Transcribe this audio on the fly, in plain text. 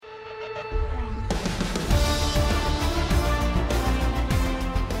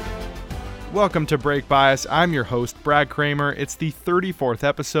Welcome to Break Bias. I'm your host, Brad Kramer. It's the 34th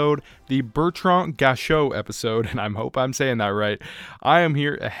episode, the Bertrand Gachot episode, and I hope I'm saying that right. I am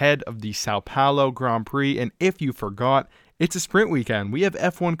here ahead of the Sao Paulo Grand Prix, and if you forgot, it's a sprint weekend. We have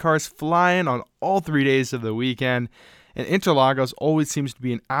F1 cars flying on all 3 days of the weekend, and Interlagos always seems to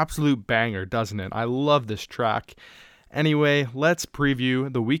be an absolute banger, doesn't it? I love this track. Anyway, let's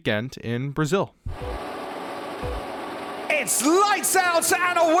preview the weekend in Brazil. It's lights out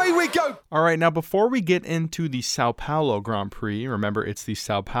and away we go. All right, now before we get into the Sao Paulo Grand Prix, remember it's the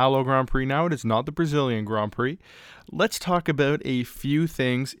Sao Paulo Grand Prix now, it is not the Brazilian Grand Prix. Let's talk about a few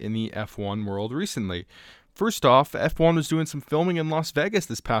things in the F1 world recently. First off, F1 was doing some filming in Las Vegas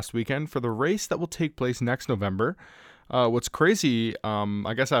this past weekend for the race that will take place next November. What's crazy,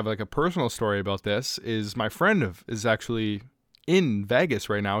 I guess I have like a personal story about this, is my friend is actually in Vegas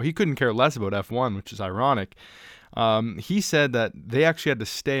right now. He couldn't care less about F1, which is ironic. He said that they actually had to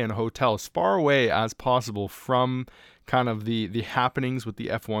stay in a hotel as far away as possible from kind of the happenings with the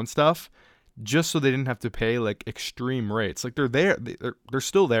F1 stuff, just so they didn't have to pay like extreme rates. Like they're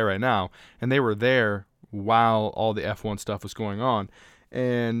still there right now, and they were there while all the F1 stuff was going on,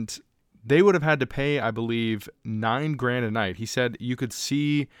 and they would have had to pay, I believe, $9,000 a night. He said you could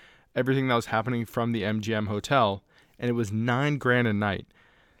see everything that was happening from the MGM hotel, and it was $9,000 a night.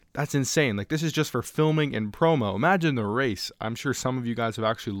 That's insane. Like, this is just for filming and promo. Imagine the race. I'm sure some of you guys have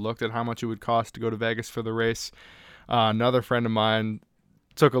actually looked at how much it would cost to go to Vegas for the race. Another friend of mine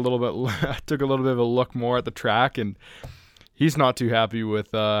took a little bit of a look more at the track, and he's not too happy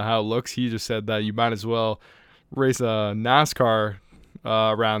with how it looks. He just said that you might as well race a NASCAR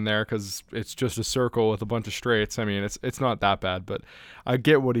around there because it's just a circle with a bunch of straights. I mean, it's not that bad, but I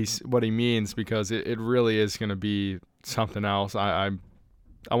get what he means, because it really is going to be something else.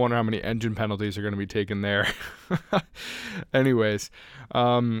 I wonder how many engine penalties are going to be taken there. Anyways,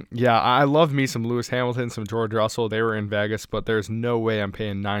 I love me some Lewis Hamilton, some George Russell. They were in Vegas, but there's no way I'm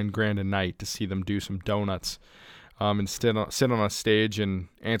paying $9,000 a night to see them do some donuts and sit on a stage and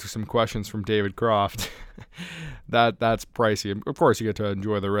answer some questions from David Croft. That's pricey. Of course, you get to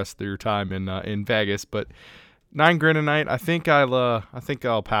enjoy the rest of your time in Vegas, but $9,000 a night, I think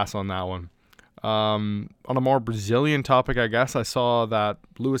I'll pass on that one. On a more Brazilian topic, I guess, I saw that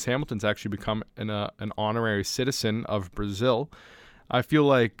Lewis Hamilton's actually become an honorary citizen of Brazil. I feel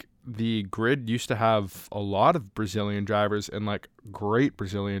like the grid used to have a lot of Brazilian drivers and like great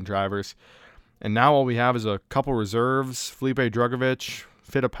Brazilian drivers, and now all we have is a couple reserves: Felipe Drugovich,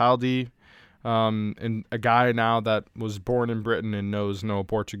 Fittipaldi, and a guy now that was born in Britain and knows no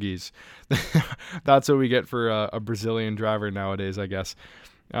Portuguese. That's what we get for a Brazilian driver nowadays, I guess.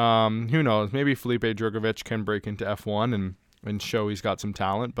 Who knows? Maybe Felipe Drugovich can break into F1 and show he's got some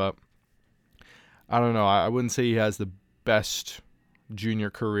talent, but I don't know. I wouldn't say he has the best junior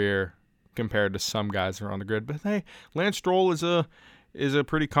career compared to some guys who are on the grid. But hey, Lance Stroll is a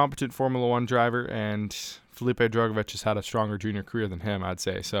pretty competent Formula One driver, and Felipe Drugovich has had a stronger junior career than him, I'd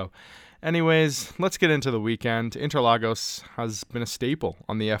say. So, anyways, let's get into the weekend. Interlagos has been a staple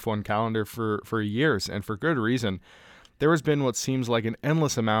on the F1 calendar for years, and for good reason. There has been what seems like an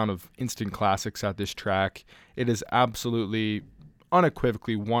endless amount of instant classics at this track. It is absolutely,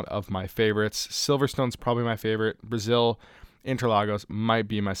 unequivocally one of my favorites. Silverstone's probably my favorite. Brazil, Interlagos might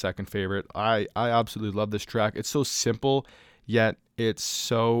be my second favorite. I absolutely love this track. It's so simple, yet it's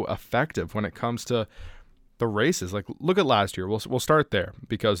so effective when it comes to the races. Like, look at last year. We'll start there,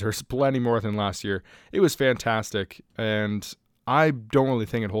 because there's plenty more than last year. It was fantastic, and I don't really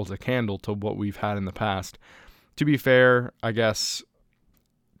think it holds a candle to what we've had in the past. To be fair, I guess,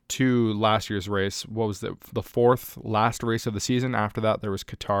 to last year's race, what was the fourth last race of the season? After that, there was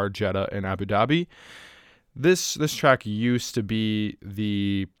Qatar, Jeddah, and Abu Dhabi. This track used to be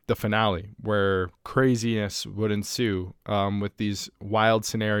the finale, where craziness would ensue with these wild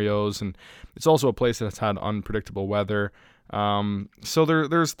scenarios, and it's also a place that's had unpredictable weather. So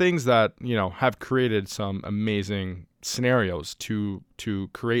there's things that, have created some amazing scenarios to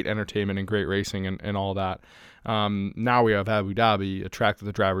create entertainment and great racing and all that. Now we have Abu Dhabi, a track that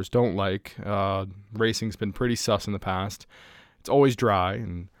the drivers don't like. Racing's been pretty sus in the past. It's always dry,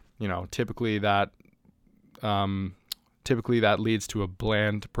 and typically that leads to a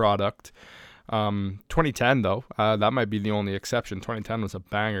bland product. 2010 though, that might be the only exception. 2010 was a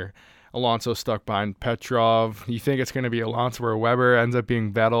banger. Alonso stuck behind Petrov. You think it's going to be Alonso or Weber, ends up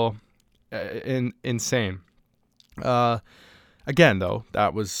being Vettel. Insane. Again, though,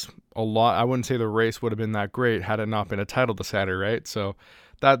 that was a lot. I wouldn't say the race would have been that great had it not been a title decider, right? So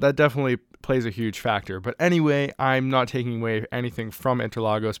that definitely plays a huge factor. But anyway, I'm not taking away anything from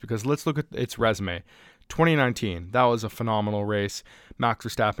Interlagos, because let's look at its resume. 2019, that was a phenomenal race. Max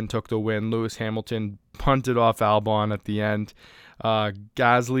Verstappen took the win. Lewis Hamilton punted off Albon at the end.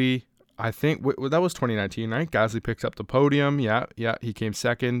 Gasly, I think that was 2019, right? Gasly picked up the podium. Yeah, he came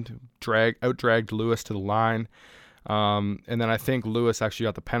second, out-dragged Lewis to the line. And then I think Lewis actually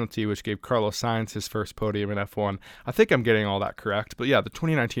got the penalty, which gave Carlos Sainz his first podium in F1. I think I'm getting all that correct. But yeah, the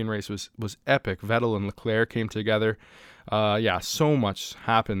 2019 race was epic. Vettel and Leclerc came together. So much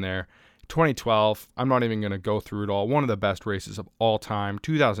happened there. 2012, I'm not even going to go through it all. One of the best races of all time.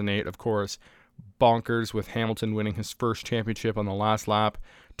 2008, of course, bonkers with Hamilton winning his first championship on the last lap.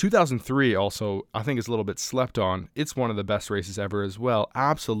 2003 also, I think, is a little bit slept on. It's one of the best races ever as well.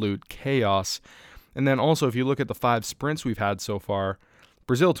 Absolute chaos. And then also, if you look at the 5 sprints we've had so far,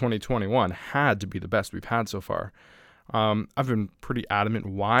 Brazil 2021 had to be the best we've had so far. I've been pretty adamant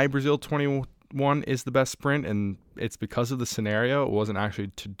why Brazil 2021 is the best sprint, and it's because of the scenario. It wasn't actually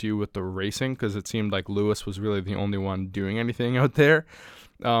to do with the racing, because it seemed like Lewis was really the only one doing anything out there.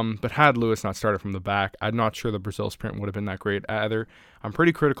 But had Lewis not started from the back, I'm not sure the Brazil sprint would have been that great either. I'm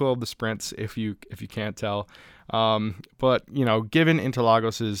pretty critical of the sprints, if you can't tell. But given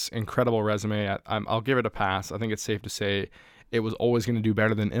Interlagos' incredible resume, I'll give it a pass. I think it's safe to say it was always going to do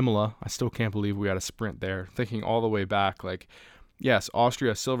better than Imola. I still can't believe we had a sprint there. Thinking all the way back, yes,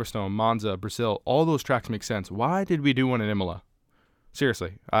 Austria, Silverstone, Monza, Brazil, all those tracks make sense. Why did we do one in Imola?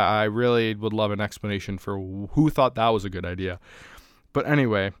 Seriously, I really would love an explanation for who thought that was a good idea. But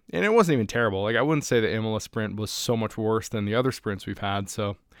anyway, and it wasn't even terrible. I wouldn't say the Imola sprint was so much worse than the other sprints we've had,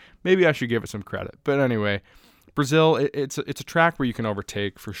 so maybe I should give it some credit. But anyway, Brazil, it's a track where you can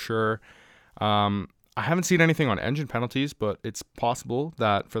overtake for sure. I haven't seen anything on engine penalties, but it's possible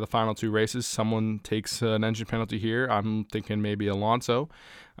that for the final 2 races, someone takes an engine penalty here. I'm thinking maybe Alonso.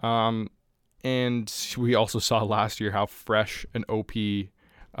 And we also saw last year how fresh an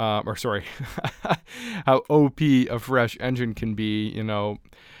how OP a fresh engine can be.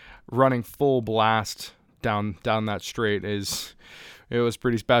 Running full blast down that straight it was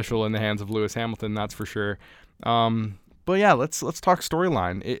pretty special in the hands of Lewis Hamilton, that's for sure. But yeah, let's talk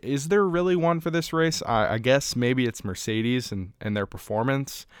storyline. Is there really one for this race? I guess maybe it's Mercedes and their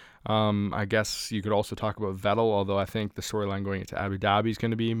performance. I guess you could also talk about Vettel, although I think the storyline going into Abu Dhabi is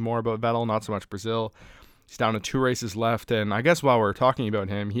going to be more about Vettel, not so much Brazil. He's down to 2 races left, and I guess while we're talking about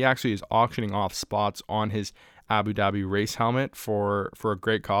him, he actually is auctioning off spots on his Abu Dhabi race helmet for a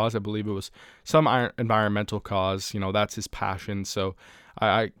great cause. I believe it was some environmental cause. That's his passion. So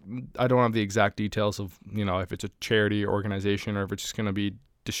I don't have the exact details of if it's a charity organization or if it's just going to be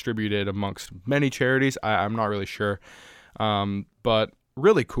distributed amongst many charities. I'm not really sure, but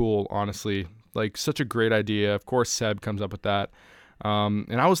really cool, honestly. Such a great idea. Of course, Seb comes up with that.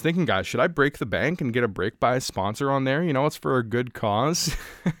 And I was thinking, guys, should I break the bank and get a break by a sponsor on there? It's for a good cause.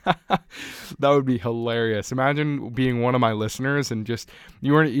 That would be hilarious. Imagine being one of my listeners and just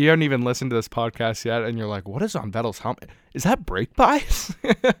you haven't even listened to this podcast yet, and you're like, "What is on Vettel's helmet? Is that brake bias?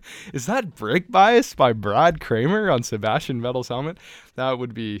 Is that brake bias by Brad Kramer on Sebastian Vettel's helmet?" That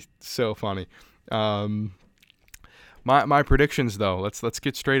would be so funny. My predictions, though, let's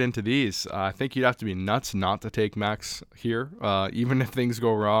get straight into these. I think you'd have to be nuts not to take Max here. Even if things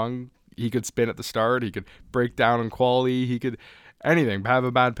go wrong, he could spin at the start. He could break down in quali. He could anything, have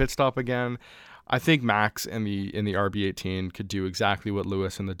a bad pit stop again. I think Max in the RB18 could do exactly what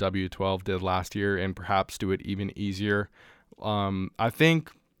Lewis in the W12 did last year and perhaps do it even easier. I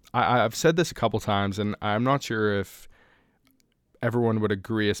think I've said this a couple times, and I'm not sure if everyone would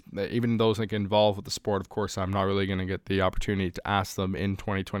agree, even those involved with the sport. Of course, I'm not really going to get the opportunity to ask them in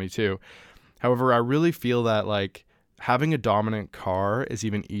 2022. However, I really feel that having a dominant car is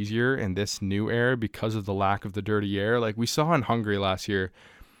even easier in this new era because of the lack of the dirty air. We saw in Hungary last year,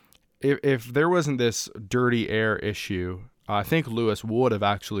 if there wasn't this dirty air issue, I think Lewis would have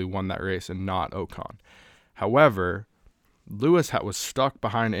actually won that race and not Ocon. However, Lewis was stuck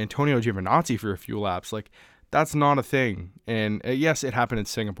behind Antonio Giovinazzi for a few laps. That's not a thing. And yes, it happened in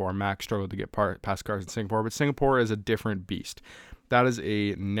Singapore. Max struggled to get past cars in Singapore, but Singapore is a different beast. That is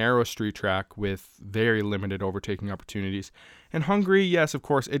a narrow street track with very limited overtaking opportunities. And Hungary, yes, of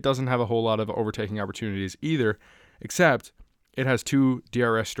course, it doesn't have a whole lot of overtaking opportunities either, except it has 2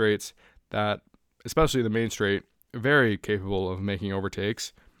 DRS straights that, especially the main straight, very capable of making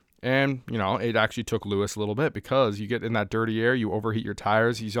overtakes. And, it actually took Lewis a little bit because you get in that dirty air, you overheat your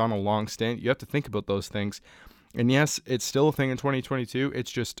tires, he's on a long stint. You have to think about those things. And yes, it's still a thing in 2022.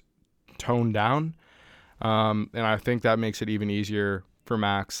 It's just toned down. And I think that makes it even easier for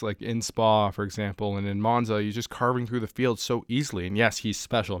Max, in Spa, for example, and in Monza, he's just carving through the field so easily. And yes, he's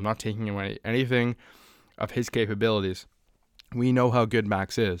special. I'm not taking away anything of his capabilities. We know how good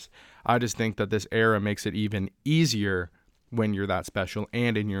Max is. I just think that this era makes it even easier when you're that special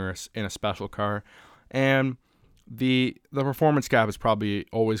and in a special car. And the performance gap is probably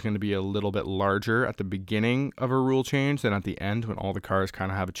always going to be a little bit larger at the beginning of a rule change than at the end when all the cars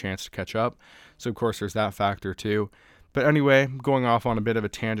kind of have a chance to catch up. So, of course, there's that factor too. But anyway, going off on a bit of a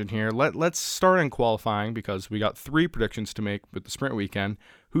tangent here, let's start in qualifying because we got 3 predictions to make with the sprint weekend.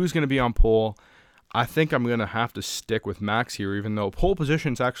 Who's going to be on pole? I think I'm going to have to stick with Max here, even though pole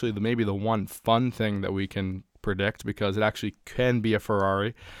position is actually maybe the one fun thing that we can predict because it actually can be a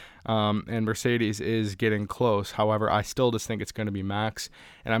Ferrari. And Mercedes is getting close. However, I still just think it's going to be Max,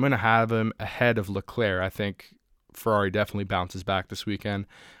 and I'm going to have him ahead of Leclerc. I think Ferrari definitely bounces back this weekend.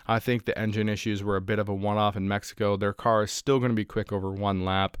 I think the engine issues were a bit of a one-off in Mexico. Their car is still going to be quick over one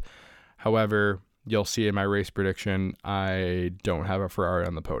lap. However, you'll see in my race prediction, I don't have a Ferrari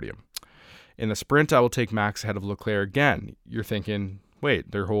on the podium. In the sprint, I will take Max ahead of Leclerc again. You're thinking,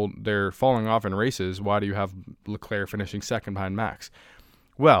 wait, they're falling off in races. Why do you have Leclerc finishing second behind Max?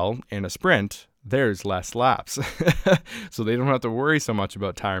 Well, in a sprint, there's less laps. So they don't have to worry so much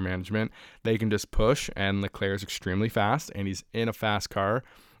about tire management. They can just push, and Leclerc is extremely fast, and he's in a fast car.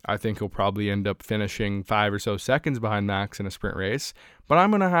 I think he'll probably end up finishing 5 or so seconds behind Max in a sprint race. But I'm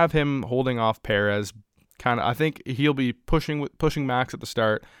going to have him holding off Perez. I think he'll be pushing Max at the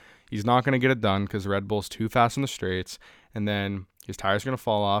start. He's not going to get it done because Red Bull's too fast in the straights, and then his tires are going to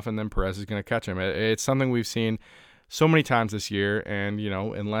fall off, and then Perez is going to catch him. It's something we've seen so many times this year, and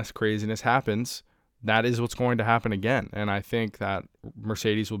unless craziness happens, that is what's going to happen again. And I think that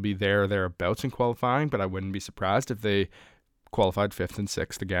Mercedes will be thereabouts in qualifying, but I wouldn't be surprised if they qualified 5th and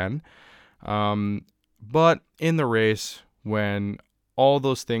 6th again. But in the race, when all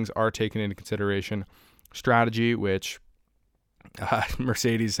those things are taken into consideration, strategy, which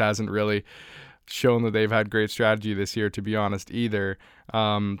Mercedes hasn't really shown that they've had great strategy this year, to be honest, either.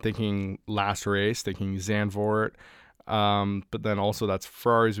 Thinking last race, thinking Zandvoort, but then also that's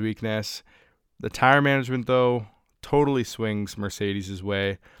Ferrari's weakness. The tire management, though, totally swings Mercedes'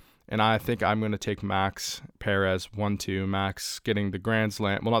 way, and I think I'm going to take Max Perez 1-2. Max getting the Grand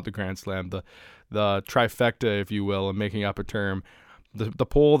Slam, well, not the Grand Slam, the trifecta, if you will, and making up a term. The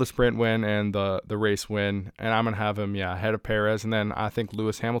pole, the sprint win, and the race win, and I'm going to have him, ahead of Perez. And then I think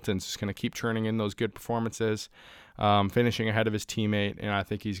Lewis Hamilton's just going to keep churning in those good performances, finishing ahead of his teammate, and I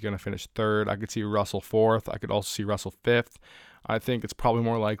think he's going to finish 3rd. I could see Russell 4th. I could also see Russell 5th. I think it's probably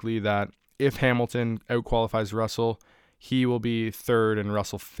more likely that if Hamilton outqualifies Russell, he will be 3rd and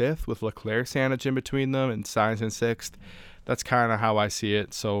Russell 5th with Leclerc sandwiched in between them and Sainz in 6th. That's kind of how I see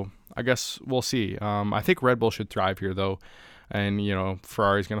it, so I guess we'll see. I think Red Bull should thrive here, though. And,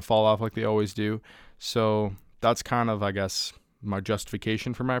 Ferrari's going to fall off like they always do. So that's kind of, I guess, my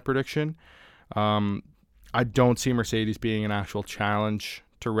justification for my prediction. I don't see Mercedes being an actual challenge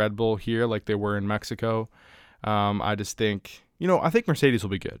to Red Bull here like they were in Mexico. I just think, I think Mercedes will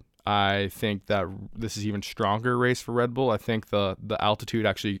be good. I think that this is even stronger race for Red Bull. I think the altitude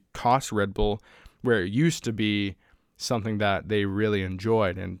actually costs Red Bull where it used to be something that they really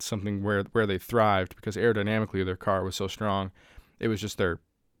enjoyed and something where they thrived because aerodynamically their car was so strong. It was just their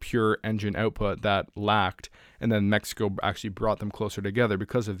pure engine output that lacked, and then Mexico actually brought them closer together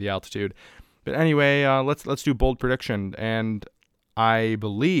because of the altitude. But anyway, let's do bold prediction, and I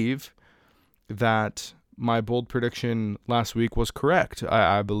believe that my bold prediction last week was correct.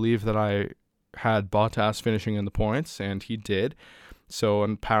 I believe that I had Bottas finishing in the points, and he did. So,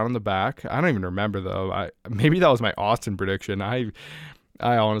 and pat on the back. I don't even remember, though. Maybe that was my Austin prediction. I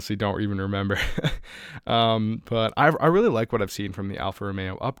honestly don't even remember. But I really like what I've seen from the Alfa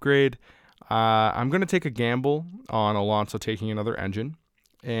Romeo upgrade. I'm going to take a gamble on Alonso taking another engine.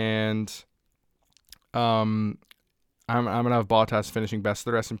 And I'm going to have Bottas finishing best of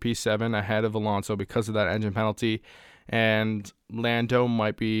the rest in P7 ahead of Alonso because of that engine penalty. And Lando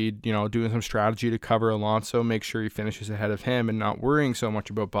might be, doing some strategy to cover Alonso, make sure he finishes ahead of him and not worrying so much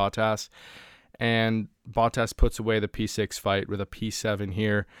about Bottas. And Bottas puts away the P6 fight with a P7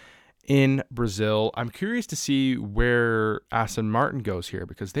 here in Brazil. I'm curious to see where Aston Martin goes here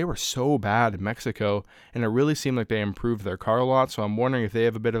because they were so bad in Mexico and it really seemed like they improved their car a lot. So I'm wondering if they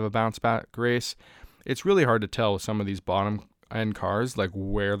have a bit of a bounce back race. It's really hard to tell with some of these bottom end cars, like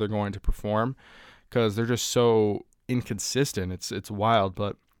where they're going to perform because they're just so inconsistent. It's wild.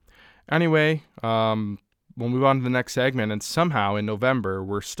 But anyway, we'll move on to the next segment, and somehow in November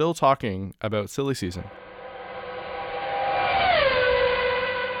we're still talking about silly season.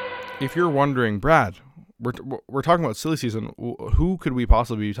 If you're wondering, Brad, we're talking about silly season, who could we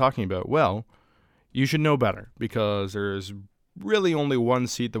possibly be talking about? Well, you should know better because there's really only one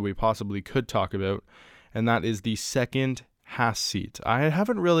seat that we possibly could talk about, and that is the second Haas seat. I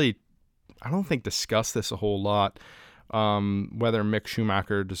don't think discussed this a whole lot. Whether Mick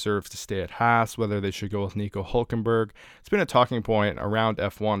Schumacher deserves to stay at Haas, whether they should go with Nico Hülkenberg. It's been a talking point around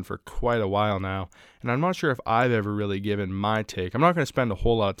F1 for quite a while now, and I'm not sure if I've ever really given my take. I'm not going to spend a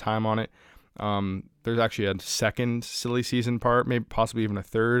whole lot of time on it. There's actually a second silly season part, maybe possibly even a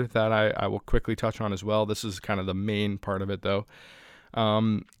third, that I will quickly touch on as well. This is kind of the main part of it, though.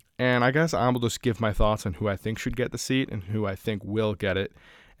 And I guess I will just give my thoughts on who I think should get the seat and who I think will get it,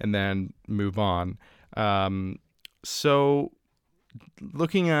 and then move on. So,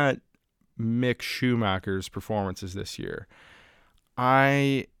 looking at Mick Schumacher's performances this year,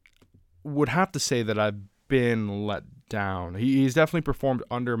 I would have to say that I've been let down. He's definitely performed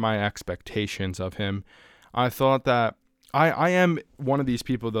under my expectations of him. I thought that I am one of these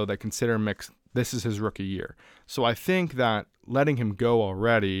people, though, that consider Mick, this is his rookie year. So I think that letting him go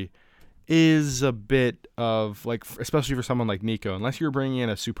already is a bit of, like, especially for someone like Nico, unless you're bringing in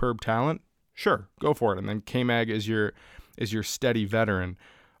a superb talent, sure, go for it. And then K-Mag is your steady veteran.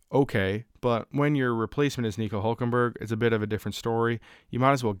 Okay, but when your replacement is Nico Hülkenberg, it's a bit of a different story. You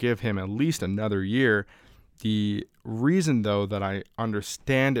might as well give him at least another year. The reason, though, that I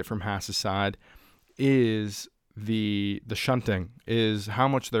understand it from Haas's side is the shunting, is how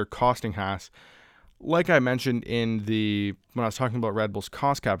much they're costing Haas. Like I mentioned when I was talking about Red Bull's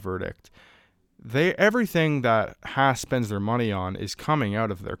cost cap verdict, everything that Haas spends their money on is coming out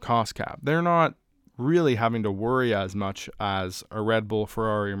of their cost cap. They're not really having to worry as much as a Red Bull,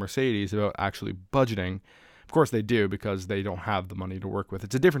 Ferrari, or Mercedes about actually budgeting. Of course they do, because they don't have the money to work with.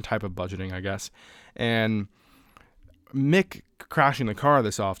 It's a different type of budgeting, I guess. And Mick crashing the car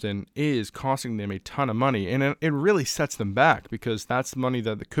this often is costing them a ton of money, and it really sets them back, because that's money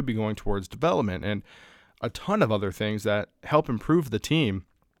that could be going towards development and a ton of other things that help improve the team.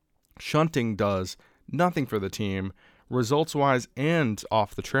 Shunting does nothing for the team, results-wise and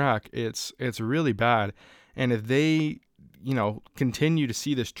off the track. It's really bad. And if they, continue to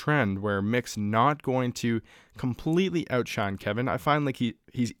see this trend where Mick's not going to completely outshine Kevin, I find like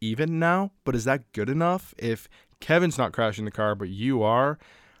he's even now, but is that good enough? If Kevin's not crashing the car, but you are,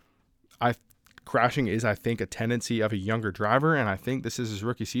 crashing is, I think, a tendency of a younger driver, and I think this is his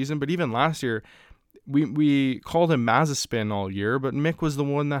rookie season. But even last year, we called him Mazepin all year, but Mick was the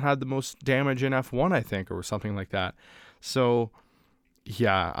one that had the most damage in F1, I think, or something like that. So,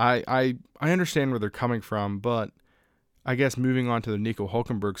 yeah, I understand where they're coming from, but I guess moving on to the Nico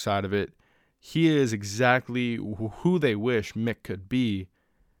Hülkenberg side of it, he is exactly who they wish Mick could be.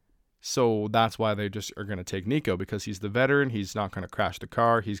 So that's why they just are going to take Nico, because he's the veteran. He's not going to crash the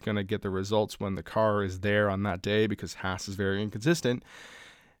car. He's going to get the results when the car is there on that day, because Haas is very inconsistent.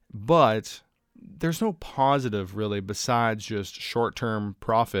 But there's no positive, really, besides just short-term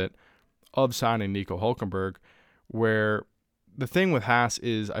profit of signing Nico Hülkenberg, where the thing with Haas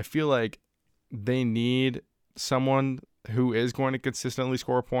is I feel like they need someone who is going to consistently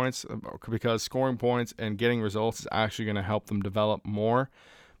score points, because scoring points and getting results is actually going to help them develop more.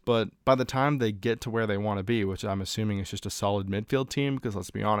 But by the time they get to where they want to be, which I'm assuming is just a solid midfield team, because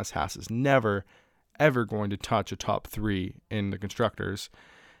let's be honest, Haas is never, ever going to touch a top 3 in the constructors.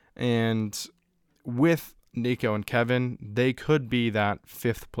 And with Nico and Kevin, they could be that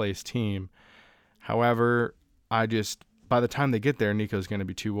 5th place team. However, by the time they get there, Nico's going to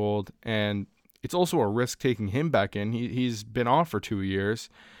be too old, and it's also a risk taking him back in. He's been off for 2 years.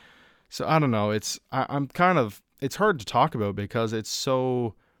 So I don't know. It's hard to talk about, because it's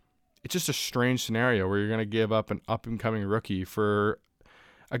just a strange scenario where you're going to give up an up-and-coming rookie for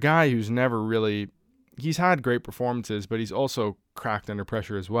a guy who's never really... He's had great performances, but he's also cracked under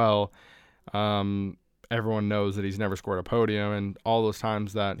pressure as well. Everyone knows that he's never scored a podium, and all those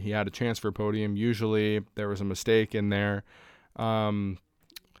times that he had a chance for a podium, usually there was a mistake in there. Also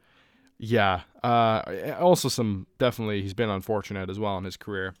definitely he's been unfortunate as well in his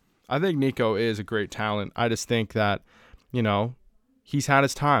career. I think Nico is a great talent. I just think that, he's had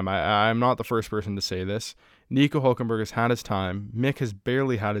his time. I'm not the first person to say this. Nico Hülkenberg has had his time. Mick has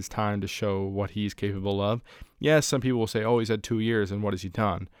barely had his time to show what he's capable of. Yes, some people will say, oh, he's had 2 years, and what has he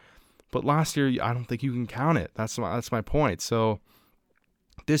done? But last year, I don't think you can count it. That's my point. So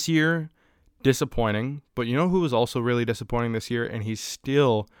this year, disappointing. But you know who was also really disappointing this year, and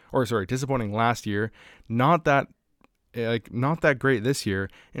disappointing last year, not that great this year,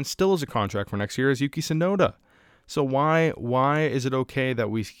 and still has a contract for next year, is Yuki Tsunoda. So why is it okay that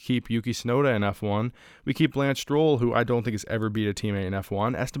we keep Yuki Tsunoda in F1? We keep Lance Stroll, who I don't think has ever beat a teammate in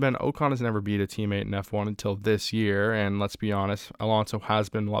F1. Esteban Ocon has never beat a teammate in F1 until this year, and let's be honest, Alonso has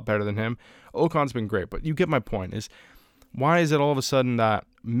been a lot better than him. Ocon's been great, but you get my point. Is why is it all of a sudden that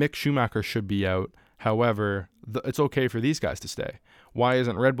Mick Schumacher should be out? However, it's okay for these guys to stay. Why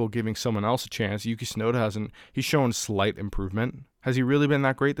isn't Red Bull giving someone else a chance? Yuki Tsunoda he's shown slight improvement. Has he really been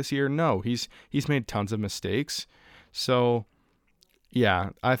that great this year? No, he's made tons of mistakes. So, yeah,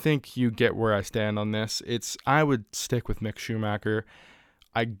 I think you get where I stand on this. I would stick with Mick Schumacher.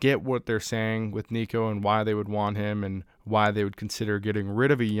 I get what they're saying with Nico and why they would want him and why they would consider getting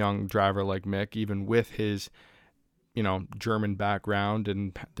rid of a young driver like Mick, even with his, German background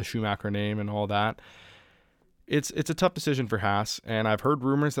and the Schumacher name and all that. It's a tough decision for Haas, and I've heard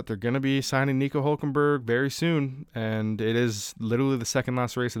rumors that they're going to be signing Nico Hülkenberg very soon, and it is literally the second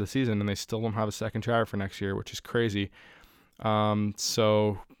last race of the season, and they still don't have a second driver for next year, which is crazy.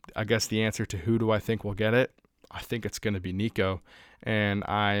 So I guess the answer to who do I think will get it, I think it's going to be Nico, and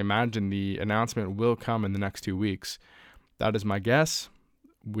I imagine the announcement will come in the next 2 weeks. That is my guess.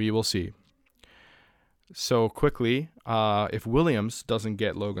 We will see. So quickly, if Williams doesn't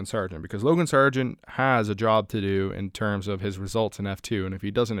get Logan Sargent, because Logan Sargent has a job to do in terms of his results in F2, and if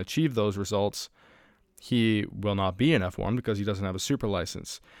he doesn't achieve those results, he will not be in F1 because he doesn't have a super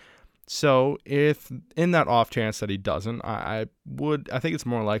license. So if in that off chance that he doesn't, I think it's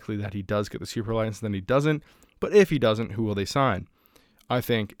more likely that he does get the super license than he doesn't. But if he doesn't, who will they sign? I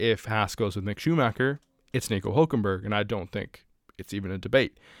think if Haas goes with Mick Schumacher, it's Nico Hülkenberg, and I don't think it's even a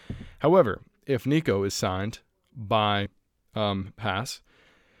debate. However, if Nico is signed by Haas,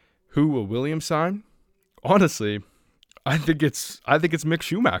 who will Williams sign? Honestly, I think it's Mick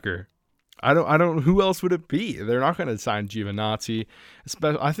Schumacher. I don't. Who else would it be? They're not going to sign Giovinazzi.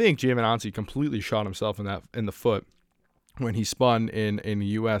 I think Giovinazzi completely shot himself in the foot when he spun in the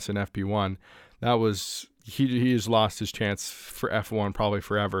U.S. in FP1. That was he has lost his chance for F1 probably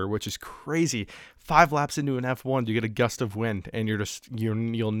forever, which is crazy. 5 laps into an F1, you get a gust of wind, and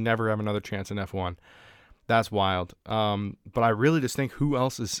you'll never have another chance in F1. That's wild. But I really just think who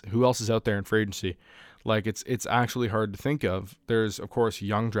else is out there in free agency? Like it's actually hard to think of. There's of course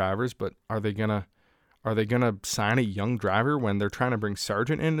young drivers, but are they gonna sign a young driver when they're trying to bring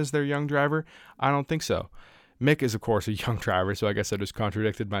Sargent in as their young driver? I don't think so. Mick is of course a young driver, so I guess I just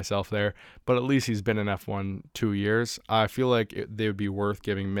contradicted myself there. But at least he's been in F1 2 years. I feel like they would be worth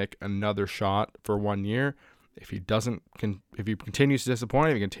giving Mick another shot for 1 year. If he continues to disappoint,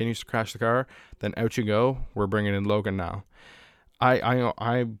 if he continues to crash the car, then out you go. We're bringing in Logan now.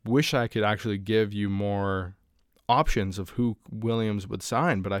 I wish I could actually give you more options of who Williams would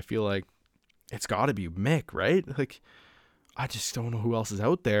sign, but I feel like it's got to be Mick, right? Like, I just don't know who else is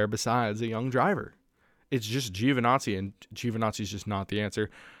out there besides a young driver. It's just Giovinazzi, and Giovinazzi is just not the answer.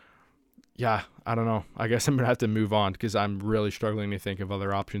 Yeah, I don't know. I guess I'm going to have to move on because I'm really struggling to think of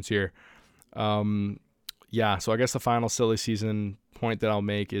other options here. Yeah, so I guess the final silly season point that I'll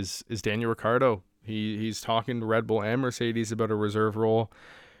make is Daniel Ricciardo. He's talking to Red Bull and Mercedes about a reserve role.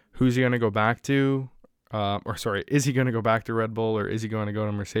 Who's he going to go back to? Is he going to go back to Red Bull or is he going to go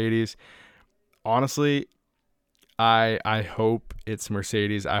to Mercedes? Honestly, I hope it's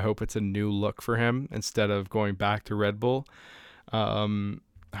Mercedes. I hope it's a new look for him instead of going back to Red Bull.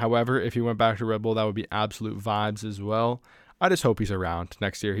 However, if he went back to Red Bull, that would be absolute vibes as well. I just hope he's around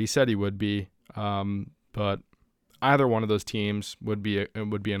next year. He said he would be, but either one of those teams would be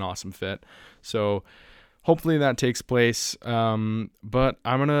an awesome fit. So hopefully that takes place. But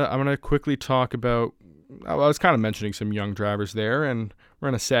I'm gonna quickly talk about. I was kind of mentioning some young drivers there, and we're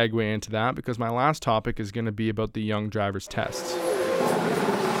gonna segue into that because my last topic is gonna be about the young drivers tests.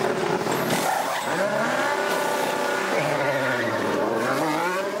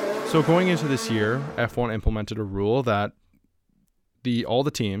 So going into this year, F1 implemented a rule that all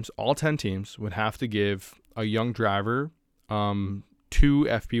 10 teams would have to give a young driver 2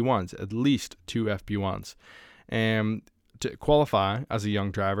 FP1s, at least 2 FP1s. And to qualify as a young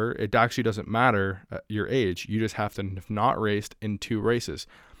driver, it actually doesn't matter your age. You just have to have not raced in 2 races.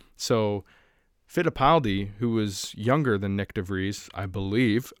 So Fittipaldi, who was younger than Nick de Vries, I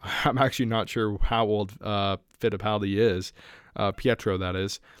believe, I'm actually not sure how old Fittipaldi is, Pietro that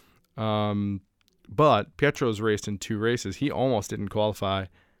is, but Pietro's raced in 2 races. He almost didn't qualify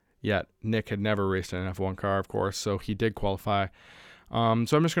yet. Nick had never raced in an F1 car, of course, so he did qualify. So I'm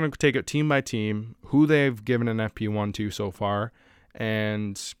just going to take it team by team, who they've given an FP1 to so far,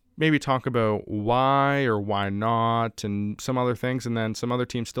 and maybe talk about why or why not, and some other things, and then some other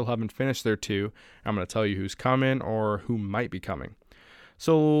teams still haven't finished their 2. I'm going to tell you who's coming or who might be coming.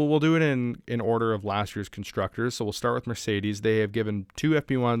 So we'll do it in order of last year's constructors. So we'll start with Mercedes. They have given 2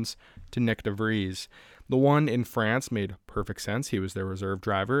 FP1s to Nick de Vries. The one in France made perfect sense. He was their reserve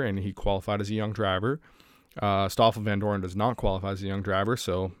driver, and he qualified as a young driver. Stoffel Van Dorn does not qualify as a young driver,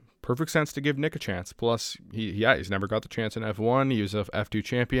 so perfect sense to give Nick a chance. Plus, he's never got the chance in F1. He was a F2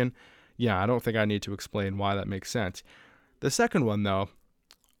 champion. yeah, I don't think I need to explain why that makes sense. The second one, though,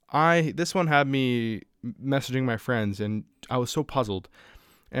 this one had me messaging my friends, and I was so puzzled.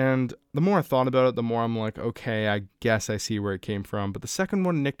 And the more I thought about it, the more I'm like, okay, I guess I see where it came from. But the second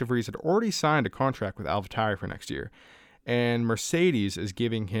one, Nick DeVries had already signed a contract with AlphaTauri for next year, and Mercedes is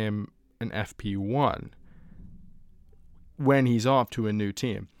giving him an FP1 when he's off to a new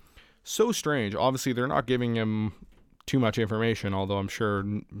team. So strange. Obviously, they're not giving him too much information, although I'm sure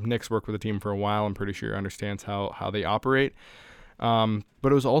Nick's worked with the team for a while. I'm pretty sure he understands how they operate. But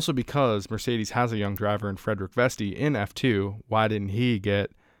it was also because Mercedes has a young driver in Frederick Vesti in F2. Why didn't he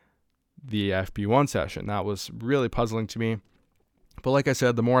get the FP1 session? That was really puzzling to me. But like I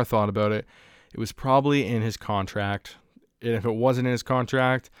said, the more I thought about it, it was probably in his contract. And if it wasn't in his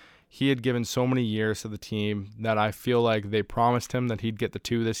contract, he had given so many years to the team that I feel like they promised him that he'd get the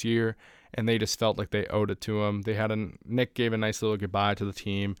 2 this year, and they just felt like they owed it to him. Nick gave a nice little goodbye to the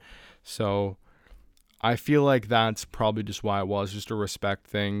team. So I feel like that's probably just why it was, just a respect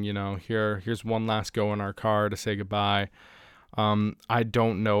thing. Here's one last go in our car to say goodbye. I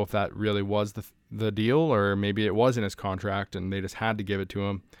don't know if that really was the deal, or maybe it was in his contract and they just had to give it to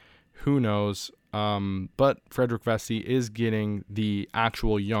him. Who knows? But Frederick Vesti is getting the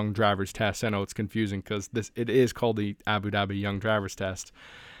actual young driver's test. I know it's confusing because it is called the Abu Dhabi Young Driver's Test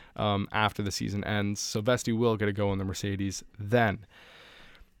after the season ends. So Vesti will get a go in the Mercedes then.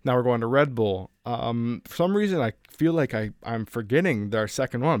 Now we're going to Red Bull. For some reason, I feel like I'm forgetting their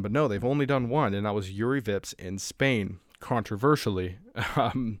second one, but no, they've only done one, and that was Yuri Vips in Spain, controversially.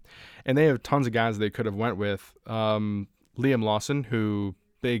 And they have tons of guys they could have went with. Liam Lawson, who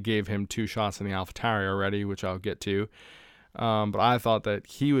they gave him 2 shots in the AlphaTauri already, which I'll get to. But I thought that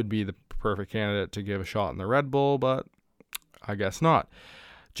he would be the perfect candidate to give a shot in the Red Bull, but I guess not.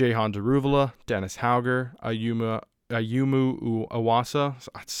 Jehan Daruvula, Dennis Hauger, Ayumu Iwasa.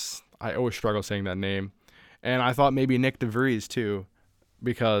 I always struggle saying that name. And I thought maybe Nick DeVries too,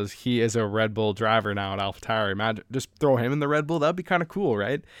 because he is a Red Bull driver now at AlphaTauri. Imagine, just throw him in the Red Bull. That'd be kind of cool,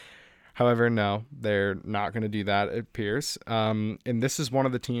 right? However, no, they're not going to do that, it appears. And this is one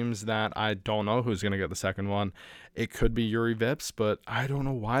of the teams that I don't know who's going to get the second one. It could be Yuri Vips, but I don't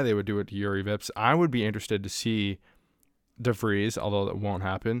know why they would do it to Yuri Vips. I would be interested to see DeVries, although that won't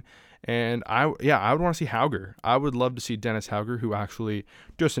happen. And I would want to see Hauger. I would love to see Dennis Hauger, who actually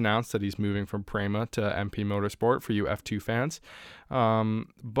just announced that he's moving from Prema to MP Motorsport for you F2 fans.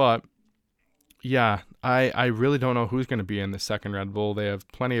 But yeah, I really don't know who's going to be in the second Red Bull. They have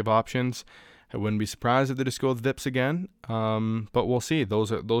plenty of options. I wouldn't be surprised if they just go with Vips again. But we'll see.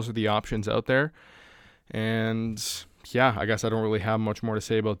 Those are the options out there. And yeah, I guess I don't really have much more to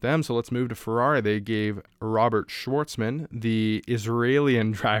say about them. So let's move to Ferrari. They gave Robert Schwartzman, the Israeli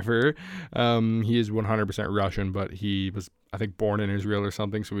driver. He is 100% Russian, but he was, I think, born in Israel or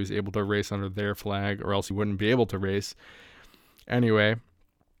something. So he was able to race under their flag, or else he wouldn't be able to race. Anyway,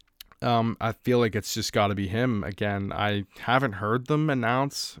 I feel like it's just got to be him again. I haven't heard them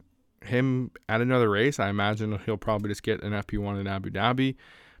announce him at another race. I imagine he'll probably just get an FP1 in Abu Dhabi,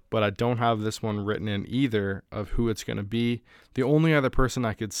 but I don't have this one written in either of who it's going to be. The only other person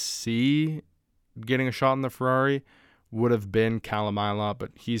I could see getting a shot in the Ferrari would have been Callum Ilott,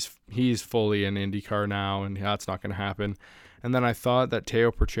 but he's fully in IndyCar now, and that's not going to happen. And then I thought that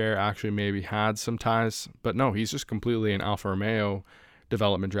Teo Pourchaire actually maybe had some ties, but no, he's just completely an Alfa Romeo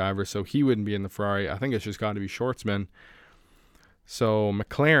development driver, so he wouldn't be in the Ferrari. I think it's just got to be Schwartzman. So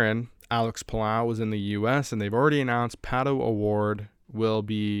McLaren, Alex Palou was in the US, and they've already announced Pato O'Ward will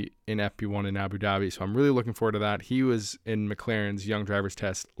be in FP1 in Abu Dhabi, so I'm really looking forward to that. He was in McLaren's Young Drivers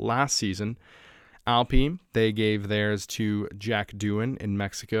Test last season. Alpine, they gave theirs to Jack Doohan in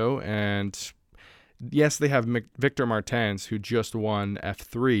Mexico, and yes, they have Victor Martins, who just won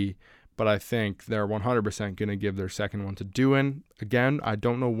F3, but I think they're 100% going to give their second one to Doohan. Again, I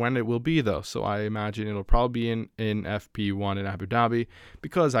don't know when it will be, though, so I imagine it'll probably be in FP1 in Abu Dhabi,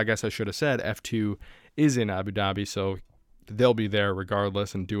 because I guess I should have said F2 is in Abu Dhabi, so they'll be there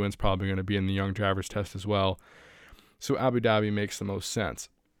regardless, and Doohan's probably going to be in the Young Drivers Test as well. So Abu Dhabi makes the most sense.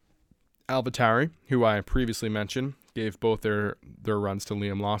 AlphaTauri, who I previously mentioned, gave both their runs to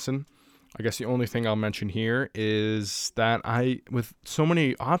Liam Lawson. I guess the only thing I'll mention here is that with so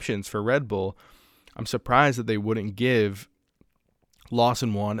many options for Red Bull, I'm surprised that they wouldn't give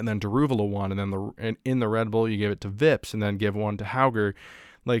Lawson one and then Daruvula one, and then in the Red Bull you give it to Vips and then give one to Hauger.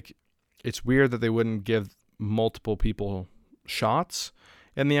 Like, it's weird that they wouldn't give multiple people shots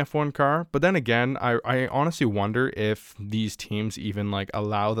in the F1 car. But then again, I honestly wonder if these teams even like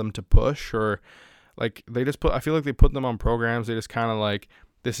allow them to push, or like I feel like they put them on programs. They just kind of like,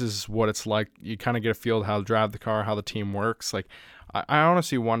 this is what it's like. You kind of get a feel of how to drive the car, how the team works. Like, I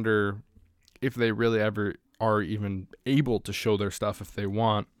honestly wonder if they really ever are even able to show their stuff if they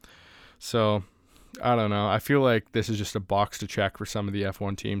want. So I don't know. I feel like this is just a box to check for some of the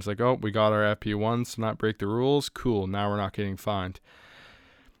F1 teams. Like, oh, we got our FP1s to not break the rules. Cool. Now we're not getting fined.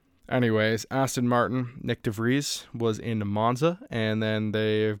 Anyways, Aston Martin, Nick de Vries was in Monza, and then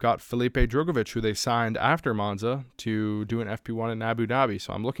they've got Felipe Drugovich, who they signed after Monza to do an FP1 in Abu Dhabi.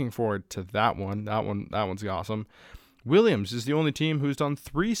 So I'm looking forward to that one. That one's awesome. Williams is the only team who's done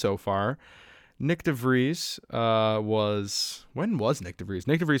 3 so far. Nick de Vries when was Nick de Vries?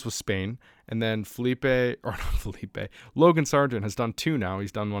 Nick de Vries was Spain, and then Logan Sargent has done 2 now.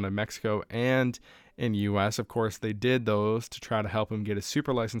 He's done one in Mexico and in US. Of course, they did those to try to help him get his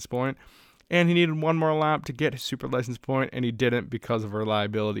super license point, and he needed one more lap to get his super license point, and he didn't because of a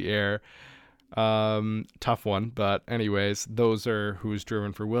reliability error. Tough one, but anyways, those are who's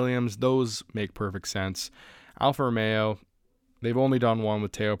driven for Williams. Those make perfect sense. Alfa Romeo, they've only done one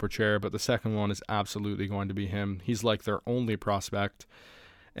with Teo Pourchaire, but the second one is absolutely going to be him. He's like their only prospect.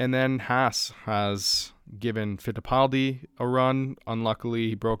 And then Haas has given Fittipaldi a run. Unluckily,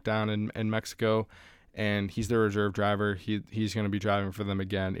 he broke down in Mexico, and he's their reserve driver. He's going to be driving for them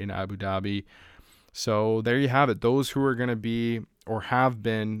again in Abu Dhabi. So there you have it. Those who are going to be or have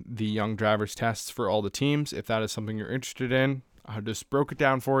been the young drivers tests for all the teams. If that is something you're interested in, I just broke it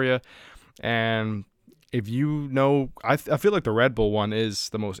down for you. And if you know, I feel like the Red Bull one is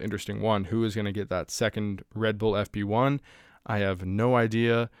the most interesting one. Who is going to get that second Red Bull FP1? I have no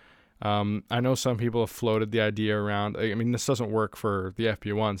idea. I know some people have floated the idea around. I mean, this doesn't work for the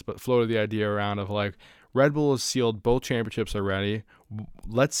FP1s, but floated the idea around of like, Red Bull has sealed both championships already.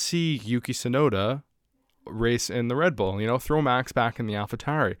 Let's see Yuki Tsunoda race in the Red Bull. Throw Max back in the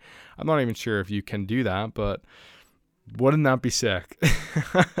AlphaTauri. I'm not even sure if you can do that, but wouldn't that be sick?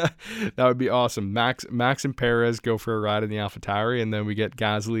 That would be awesome. Max and Perez go for a ride in the AlphaTauri, and then we get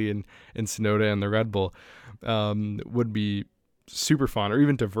Gasly and Tsunoda in the Red Bull. Would be super fun. Or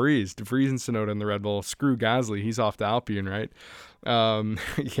even De Vries and Tsunoda in the Red Bull. Screw Gasly, he's off to Alpine, right?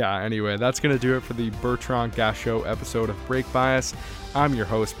 Yeah, anyway, that's going to do it for the Bertrand Gachot episode of Brake Bias. I'm your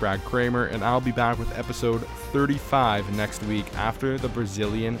host, Brad Kramer, and I'll be back with episode 35 next week after the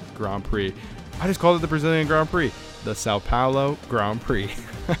Brazilian Grand Prix. I just called it the Brazilian Grand Prix. The Sao Paulo Grand Prix.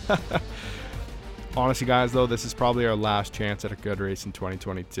 Honestly, guys, though, this is probably our last chance at a good race in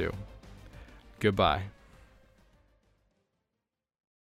 2022. Goodbye.